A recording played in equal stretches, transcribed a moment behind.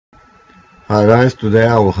Hi guys, today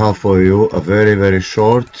I will have for you a very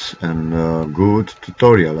short and good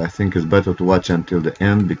tutorial. I think it's better to watch until the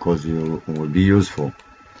end because it will be useful.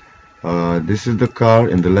 This is the car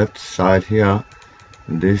in the left side here.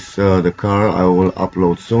 This the car I will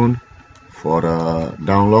upload soon for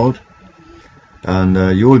download,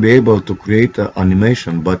 and you will be able to create an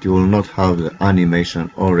animation, but you will not have the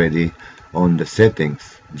animation already on the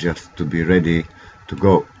settings just to be ready to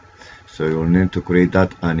go. So you'll need to create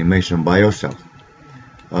that animation by yourself.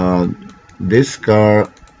 This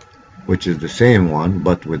car, which is the same one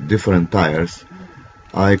but with different tires,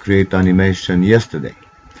 I create animation yesterday,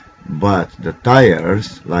 but the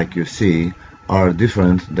tires, like you see, are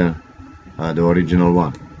different than the original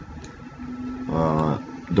one.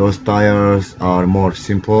 Those tires are more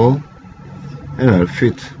simple and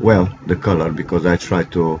fit well the color, because I try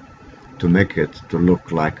to make it to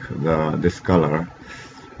look like this color,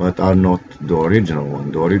 but are not the original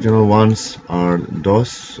one. The original ones are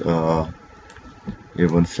those,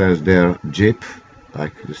 even says there Jeep,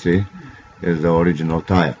 like you see, is the original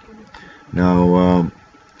tire. Now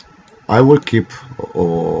I will keep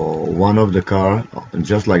one of the car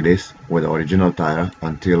just like this with the original tire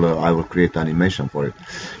until I will create animation for it.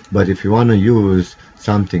 But if you want to use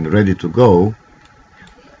something ready to go,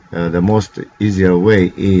 the most easier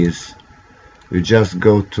way is you just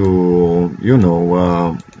go to,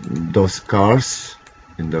 those cars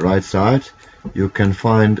in the right side you can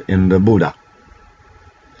find in the Buddha,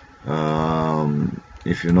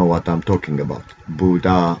 if you know what I'm talking about,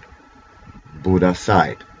 Buddha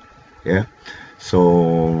side, yeah.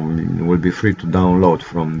 So you will be free to download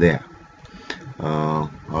from there,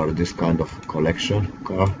 or this kind of collection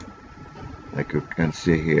car, like you can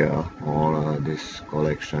see here. All this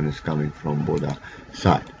collection is coming from Buddha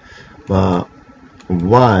side. But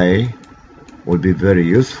why would be very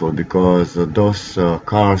useful, because those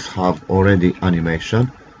cars have already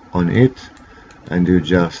animation on it, and you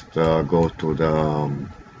just go to the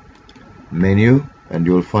menu and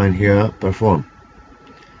you will find here perform.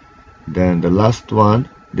 Then the last one,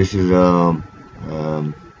 this is a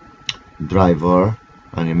driver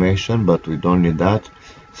animation, but we don't need that.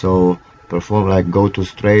 So perform, like go to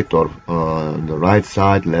straight or the right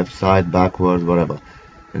side, left side, backwards, whatever.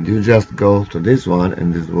 And you just go to this one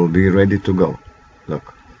and this will be ready to go.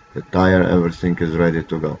 Look, the tire, everything is ready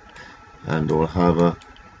to go, and we'll have a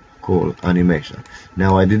cool animation.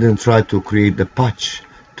 Now I didn't try to create the patch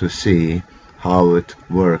to see how it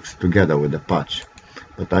works together with the patch,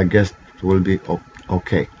 but I guess it will be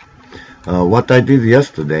okay. What I did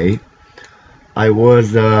yesterday, I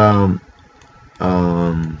was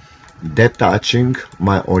detaching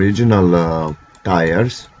my original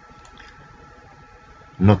tires,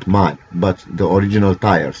 not mine, but the original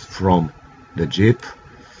tires from the Jeep,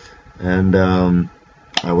 and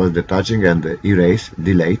I was detaching and erase,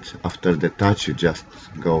 delete. After the touch you just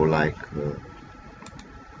go like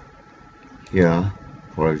here,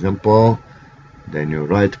 for example, then you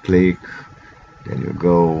right click, then you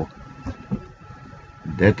go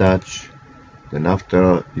detach, then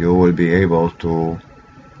after you will be able to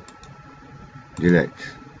delete.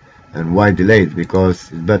 And why delete?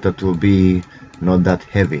 Because it's better to be not that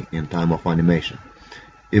heavy in time of animation.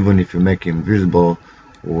 Even if you make invisible,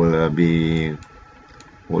 will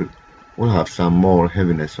have some more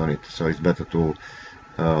heaviness on it, so it's better to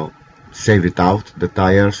save it out, the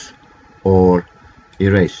tires, or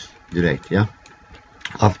erase, delete. Yeah.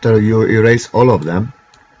 After you erase all of them,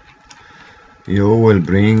 you will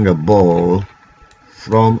bring a ball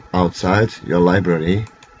from outside your library,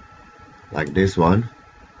 like this one.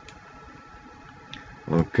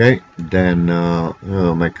 Okay, then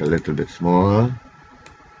I'll make a little bit smaller.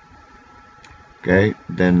 Okay,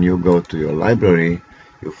 then you go to your library,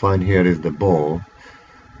 you find here is the ball,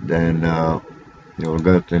 then you'll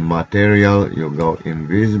go to material, you go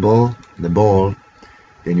invisible, the ball,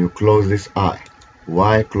 then you close this eye.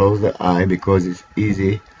 Why close the eye? Because it's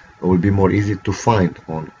easy, it will be more easy to find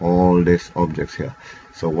on all these objects here.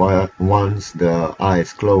 So once the eye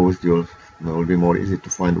is closed, it will be more easy to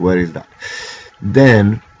find where is that.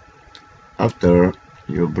 Then after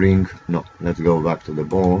you bring, no, let's go back to the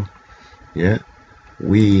ball. Yeah,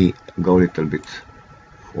 we go a little bit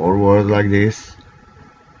forward like this.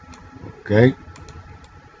 Okay,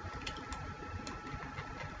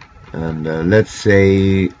 and let's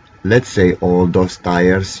say all those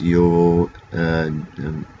tires you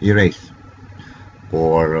erase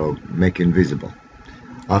or make invisible.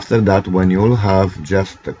 After that, when you'll have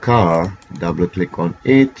just the car, double click on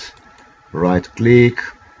it, right click,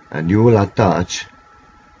 and you will attach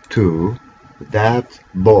to that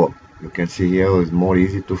ball. You can see here it's more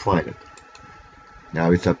easy to find it.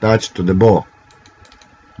 Now it's attached to the ball.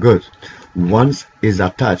 Good. Once it's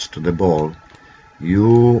attached to the ball,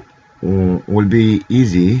 you will be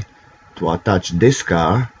easy to attach this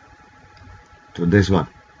car to this one.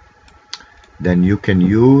 Then you can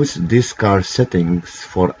use this car settings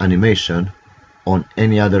for animation on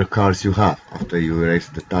any other cars you have after you erase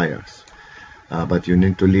the tires. But you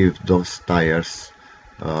need to leave those tires,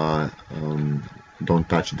 don't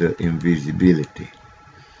touch the invisibility.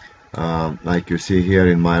 Like you see here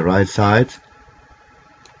in my right side,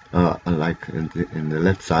 like in the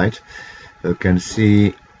left side, you can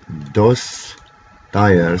see those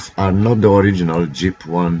tires are not the original Jeep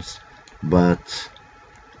ones, but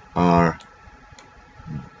are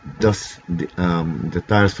just the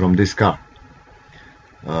tires from this car.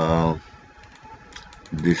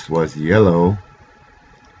 This was yellow,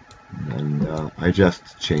 and I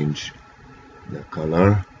just changed the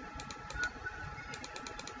color.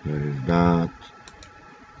 Where is that?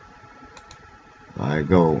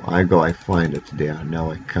 I find it there.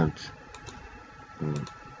 Now I can't.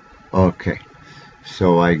 Okay,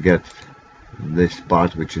 so I get this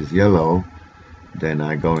part which is yellow, then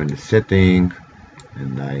I go in the setting,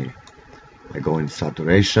 and I go in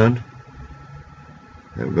saturation,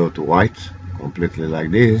 then go to white, completely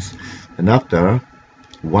like this, and after,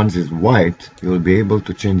 once it's white, you'll be able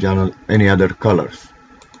to change any other colors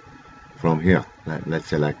from here. Let's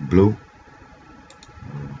say like blue.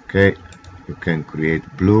 Okay, you can create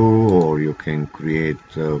blue, or you can create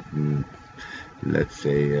let's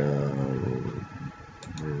say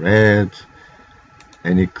red,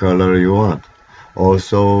 any color you want.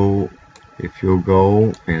 Also, if you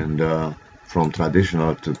go and from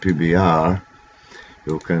traditional to PBR,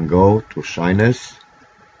 you can go to shyness.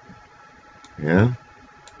 Yeah,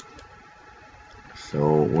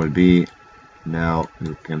 so will be, now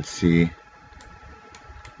you can see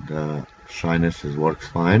the shyness works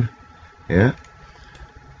fine. Yeah,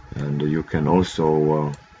 and you can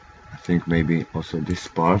also I think maybe also this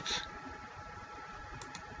part,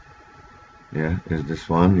 yeah, is this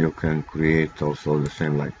one. You can create also the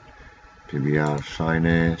same like PBR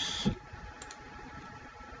shyness,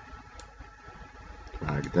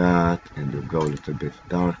 like that, and you go a little bit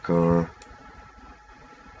darker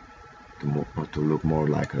to look more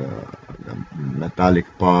like the metallic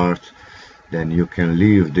part. Then you can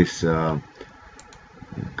leave this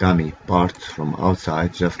gummy part from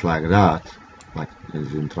outside just like that, like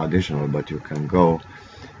is in traditional, but you can go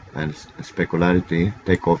and specularity,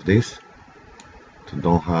 take off this to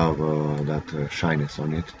don't have that shyness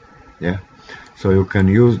on it. Yeah, so you can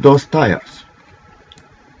use those tires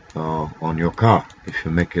on your car. If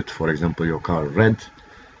you make it, for example, your car red,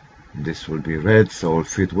 this will be red, so it will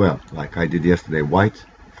fit well, like I did yesterday, white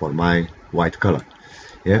for my white color.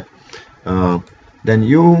 Yeah, then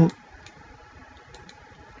you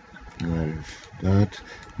that.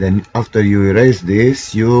 Then after you erase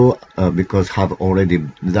this, you because have already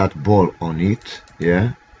that ball on it,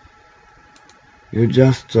 yeah, you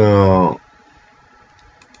just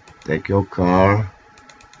take your car,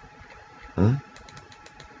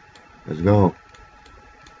 let's go.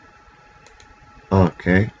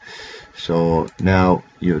 Okay, so now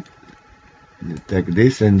you take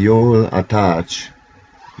this and you will attach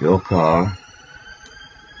your car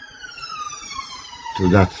to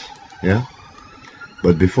that. Yeah,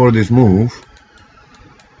 but before this move,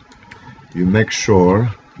 you make sure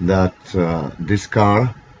that this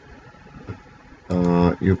car,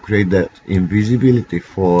 you create that invisibility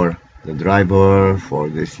for the driver, for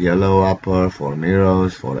this yellow upper, for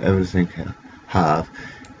mirrors, for everything have,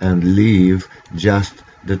 and leave just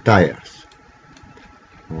the tires.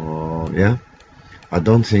 Yeah, I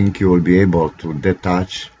don't think you will be able to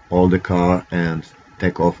detach all the car and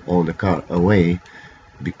take off all the car away,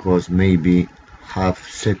 because maybe have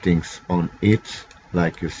settings on it,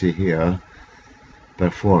 like you see here,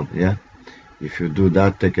 perform. Yeah, if you do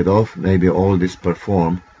that, take it off, maybe all this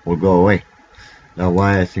perform will go away. That's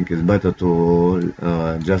why I think it's better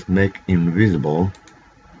to just make invisible.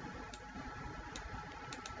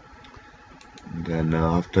 Then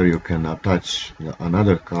after you can attach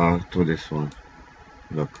another car to this one.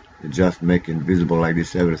 Look, you just make invisible like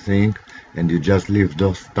this everything, and you just leave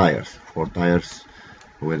those tires, 4 tires,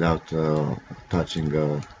 without touching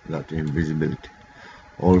that invisibility.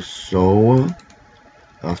 Also,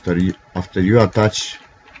 after you attach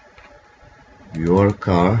your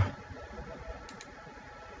car,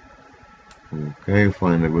 okay,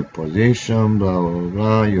 find a good position, blah blah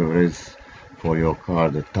blah, you raise for your car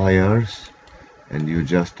the tires, and you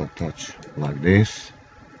just attach like this.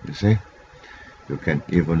 You see, you can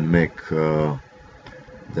even make the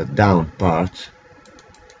down part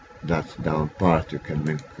that down part you can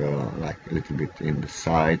make like a little bit in the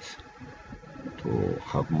sides to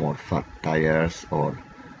have more fat tires, or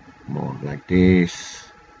more like this,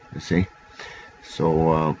 you see.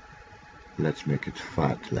 So let's make it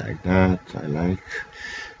fat like that, I like.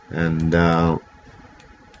 And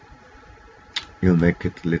you make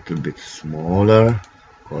it a little bit smaller,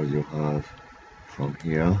 because you have from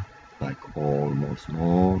here like almost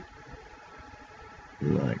more,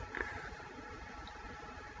 like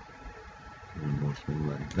almost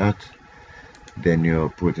more like that. Then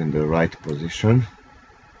you put in the right position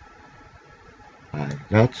like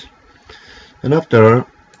that, and after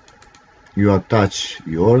you attach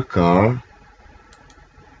your car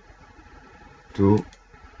to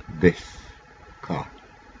this car.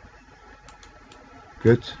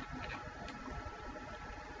 Good.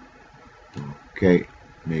 Okay,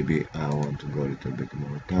 maybe I want to go a little bit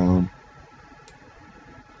more down.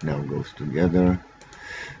 Now goes together.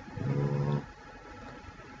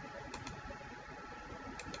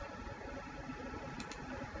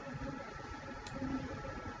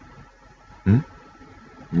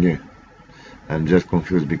 Yeah, I'm just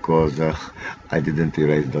confused because I didn't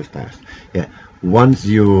erase those tires. Yeah, once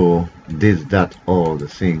you did that, all the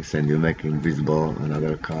things, and you make invisible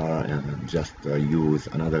another car and just use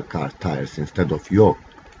another car tires instead of your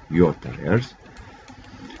tires,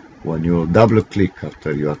 when you double click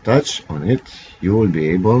after you attach on it, you will be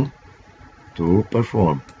able to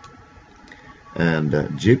perform, and the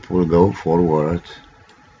Jeep will go forward,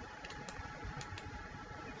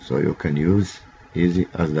 so you can use easy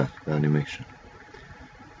as that, the animation.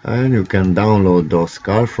 And you can download those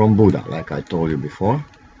cars from Buddha, like I told you before,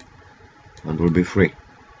 and will be free.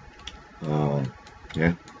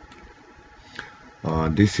 Yeah.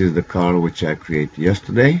 This is the car which I created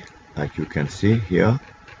yesterday, like you can see here.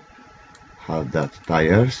 Have that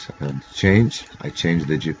tires and I changed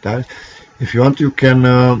the Jeep tires. If you want, you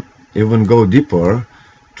can even go deeper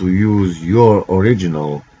to use your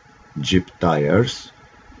original Jeep tires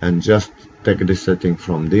and just take the setting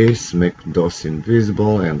from this, make those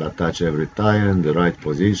invisible and attach every tire in the right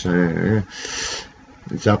position.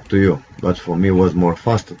 It's up to you, but for me it was more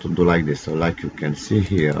faster to do like this. So like you can see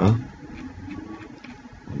here, I'll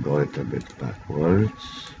go a little bit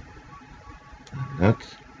backwards like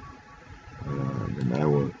that. Then I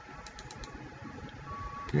will,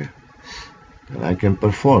 yeah, and I can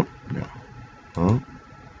perform now.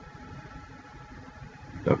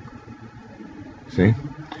 Look, see,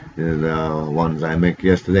 these are the ones I make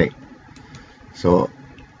yesterday. So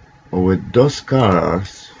with those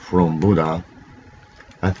cars from Buddha,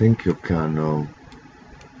 I think you can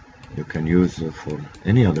use for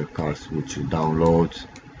any other cars which you download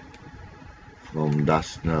from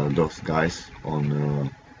those guys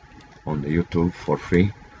on the YouTube for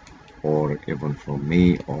free, or even from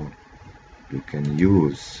me, or you can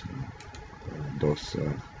use those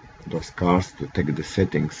cars to take the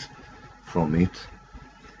settings from it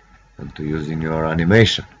and to use in your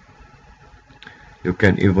animation. You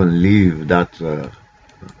can even leave that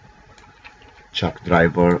truck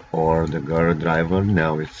driver or the girl driver.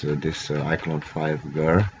 Now it's this Iclone 5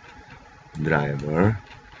 girl driver.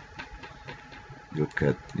 You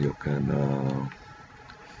can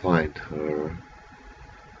find her.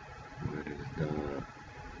 Where is the?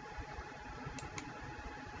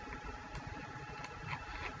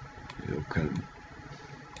 You can.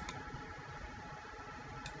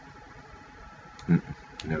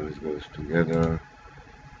 Now it goes together.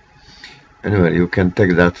 Anyway, you can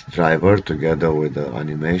take that driver together with the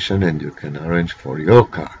animation, and you can arrange for your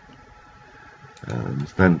car.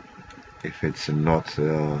 Then, if it's not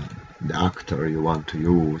the actor you want to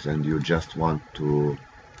use, and you just want to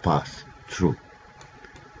pass through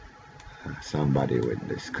somebody with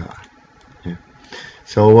this car. Yeah.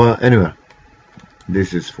 So anyway,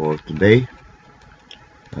 this is for today,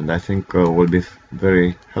 and I think will be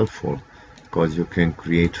very helpful, because you can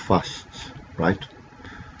create fast, right?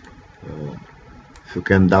 If you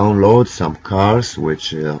can download some cars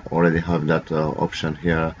which already have that option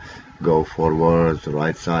here, go forward,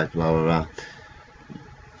 right side, blah blah blah.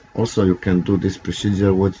 Also, you can do this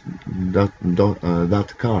procedure with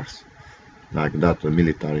that cars, like that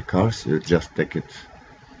military cars. You just take it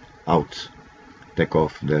out, take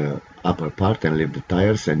off the upper part and leave the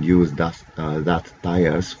tires, and use that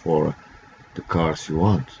tires for the cars you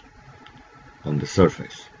want on the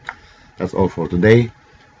surface. That's all for today,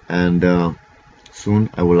 and soon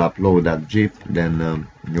I will upload that Jeep. Then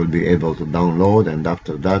you'll be able to download, and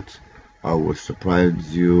after that I will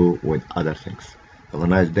surprise you with other things. Have a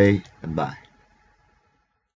nice day, and bye.